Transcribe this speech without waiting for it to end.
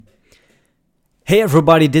Hey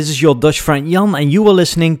everybody, this is your Dutch friend Jan and you are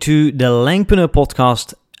listening to the Langpreneur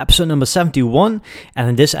Podcast, episode number 71. And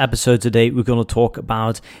in this episode today, we're going to talk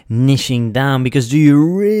about niching down, because do you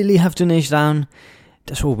really have to niche down?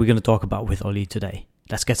 That's what we're going to talk about with Ollie today.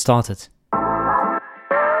 Let's get started.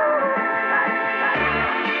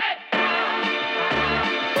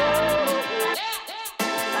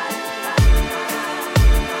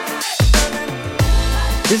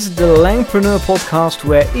 This is the Langpreneur Podcast,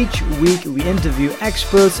 where each week we interview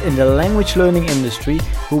experts in the language learning industry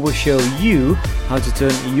who will show you how to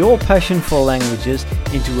turn your passion for languages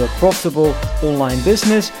into a profitable online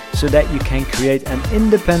business so that you can create an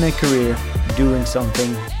independent career doing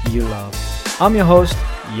something you love. I'm your host,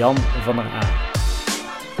 Jan van der A.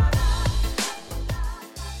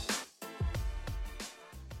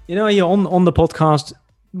 You know, here on the podcast,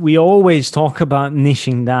 we always talk about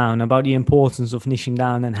niching down, about the importance of niching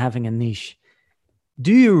down and having a niche.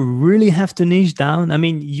 Do you really have to niche down? I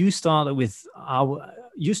mean, you started I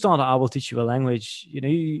Will Teach You a Language. You know,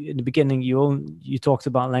 in the beginning, you talked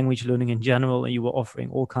about language learning in general, and you were offering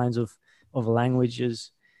all kinds of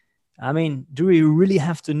languages. I mean, do we really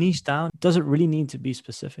have to niche down? Does it really need to be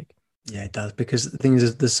specific? Yeah, it does, because the thing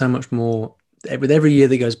is, there's so much more. With every year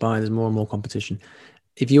that goes by, there's more and more competition.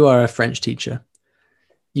 If you are a French teacher,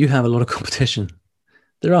 you have a lot of competition.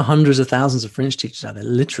 There are hundreds of thousands of French teachers out there,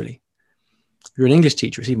 literally. If you're an English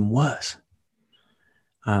teacher, it's even worse.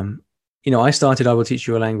 I started I Will Teach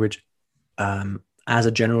You a Language as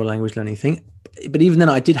a general language learning thing. But even then,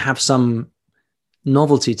 I did have some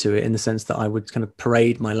novelty to it, in the sense that I would kind of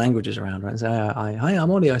parade my languages around, right? And say, hi,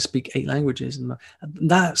 I'm Ollie, I speak 8 languages. And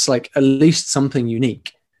that's like at least something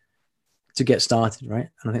unique to get started, right?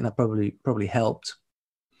 And I think that probably helped.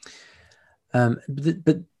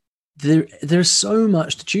 But there's so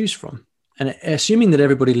much to choose from, and assuming that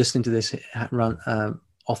everybody listening to this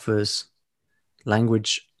offers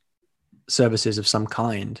language services of some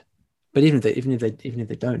kind, but even if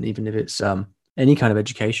they don't, even if it's any kind of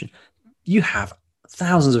education, you have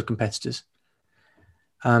thousands of competitors,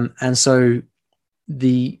 and so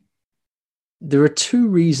there are 2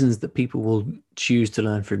 reasons that people will choose to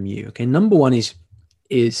learn from you. Okay, number one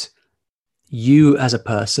is you as a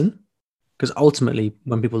person. Because ultimately,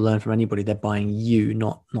 when people learn from anybody, they're buying you,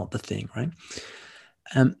 not the thing, right?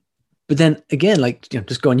 But then again,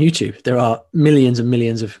 just go on YouTube. There are millions and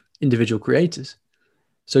millions of individual creators.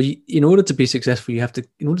 So in order to be successful,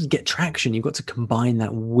 in order to get traction, you've got to combine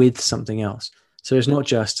that with something else. So it's not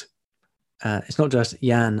just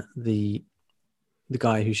Jan, the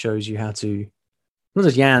guy who shows you how to. Not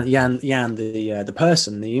just Jan, the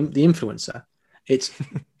person, the influencer. It's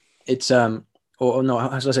Or no,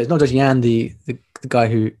 as I say, it's not just Jan, the guy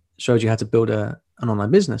who showed you how to build an online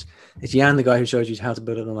business. It's Jan, the guy who shows you how to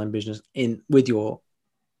build an online business with your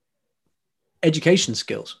education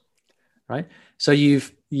skills, right? So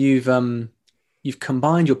you've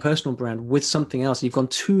combined your personal brand with something else. You've gone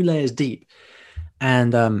 2 layers deep,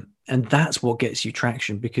 and that's what gets you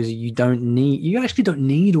traction, because you actually don't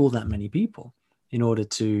need all that many people in order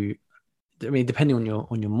to. I mean, depending on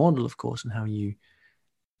your model, of course, and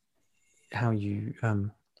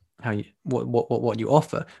what you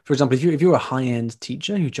offer. For example, if you're a high-end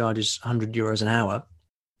teacher who charges €100 an hour,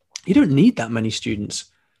 you don't need that many students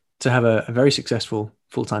to have a very successful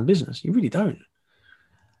full-time business. You really don't.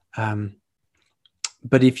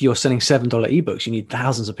 But if you're selling $7 ebooks, you need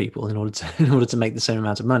thousands of people in order to make the same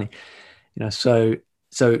amount of money. So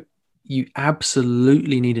you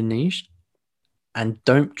absolutely need a niche, and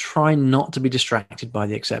don't try not to be distracted by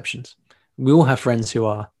the exceptions. We all have friends who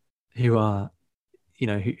are the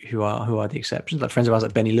exceptions. Like friends of ours,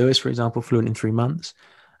 like Benny Lewis, for example, fluent in 3 months,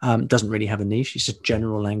 doesn't really have a niche. He's just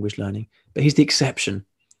general language learning, but he's the exception,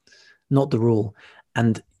 not the rule.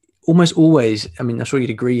 And almost always, I mean, I'm sure you'd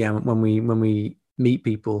agree, when we meet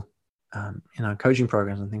people, in our coaching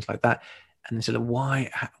programs and things like that, and they say, why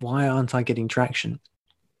aren't I getting traction?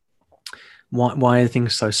 Why are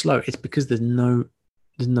things so slow? It's because there's no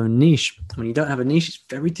niche. When you don't have a niche, it's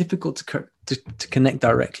very difficult to connect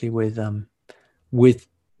directly with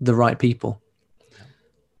the right people.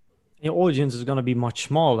 Your audience is going to be much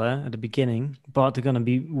smaller at the beginning, but they're going to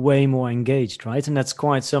be way more engaged, right? And that's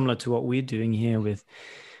quite similar to what we're doing here with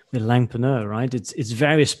Langpreneur, right? It's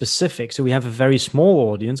very specific. So we have a very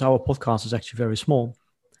small audience. Our podcast is actually very small,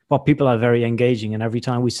 but people are very engaging. And every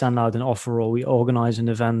time we send out an offer, or we organize an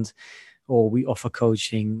event, or we offer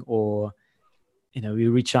coaching, or we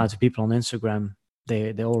reach out to people on Instagram,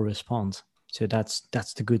 they all respond. So that's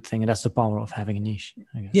the good thing, and that's the power of having a niche,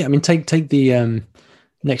 I guess. Yeah, I mean, take the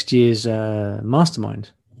next year's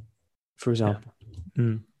mastermind, for example.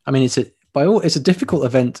 Yeah. I mean, it's a difficult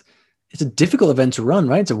event it's a difficult event to run,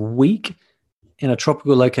 right? It's a week in a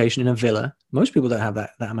tropical location in a villa. Most people don't have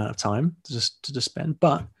that amount of time to just spend.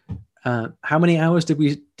 But how many hours did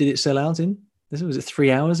it sell out in? Was it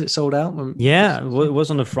 3 hours? It sold out. Yeah, it was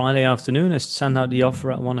on a Friday afternoon. I sent out the offer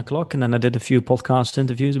at 1:00, and then I did a few podcast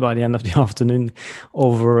interviews. By the end of the afternoon,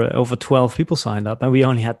 over 12 people signed up, and we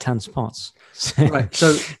only had 10 spots. Right.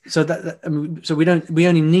 So we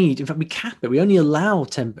only need. In fact, we cap it. We only allow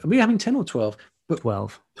 10. Are we having 10 or 12?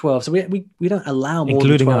 12. So we don't allow more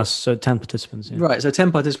including than 12. us. So 10 participants. Yeah. Right. So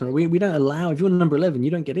 10 participants. We don't allow. If you're number 11,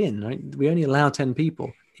 you don't get in. Right. We only allow 10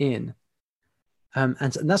 people in. And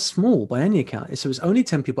that's small by any account. So it's only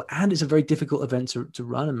 10 people, and it's a very difficult event to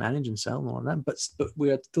run and manage and sell and all of that. But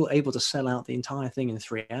we are still able to sell out the entire thing in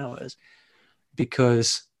 3 hours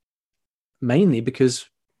mainly because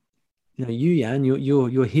you, Jan,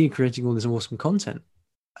 you're here creating all this awesome content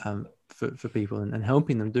for people and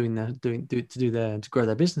helping them to grow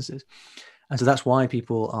their businesses. And so that's why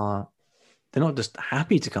people they're not just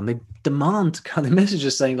happy to come; they demand to come. The message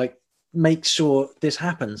is saying, like, make sure this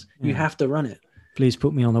happens. Yeah. You have to run it. Please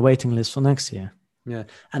put me on the waiting list for next year. Yeah,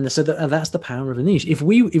 and so that's the power of a niche. If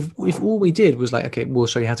all we did was like, okay, we'll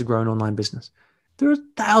show you how to grow an online business, there are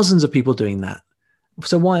thousands of people doing that.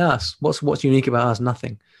 So why us? What's unique about us?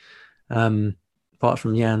 Nothing, apart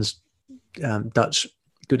from Jan's Dutch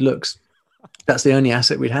good looks. That's the only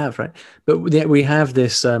asset we'd have, right? But we have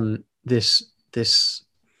this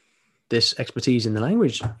expertise in the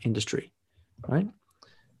language industry, right?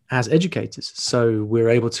 As educators, so we're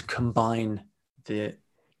able to combine the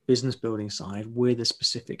business building side with a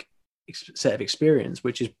specific set of experience,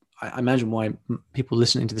 which is, I imagine, why people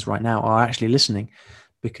listening to this right now are actually listening,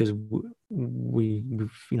 because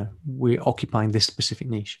we're occupying this specific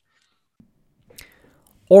niche.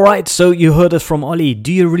 All right, so you heard it from Ollie. Do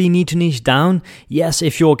you really need to niche down? Yes,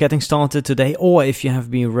 if you're getting started today, or if you have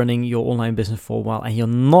been running your online business for a while and you're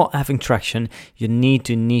not having traction, you need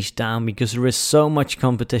to niche down, because there is so much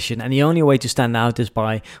competition. And the only way to stand out is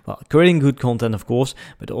by, creating good content, of course,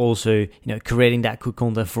 but also, creating that good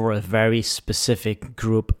content for a very specific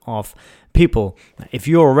group of people. If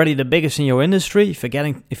you're already the biggest in your industry,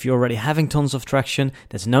 if you're already having tons of traction,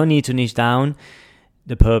 there's no need to niche down.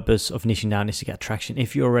 The purpose of niching down is to get traction.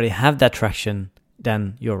 If you already have that traction,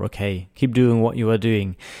 then you're okay. Keep doing what you are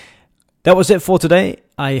doing. That was it for today.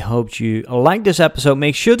 I hope you liked this episode.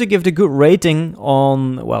 Make sure to give it a good rating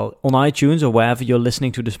on iTunes or wherever you're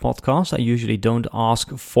listening to this podcast. I usually don't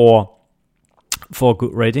ask for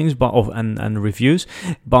good ratings and reviews,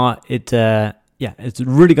 but it's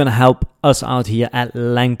really going to help us out here at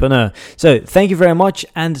Langpreneur. So thank you very much,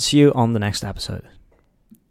 and see you on the next episode.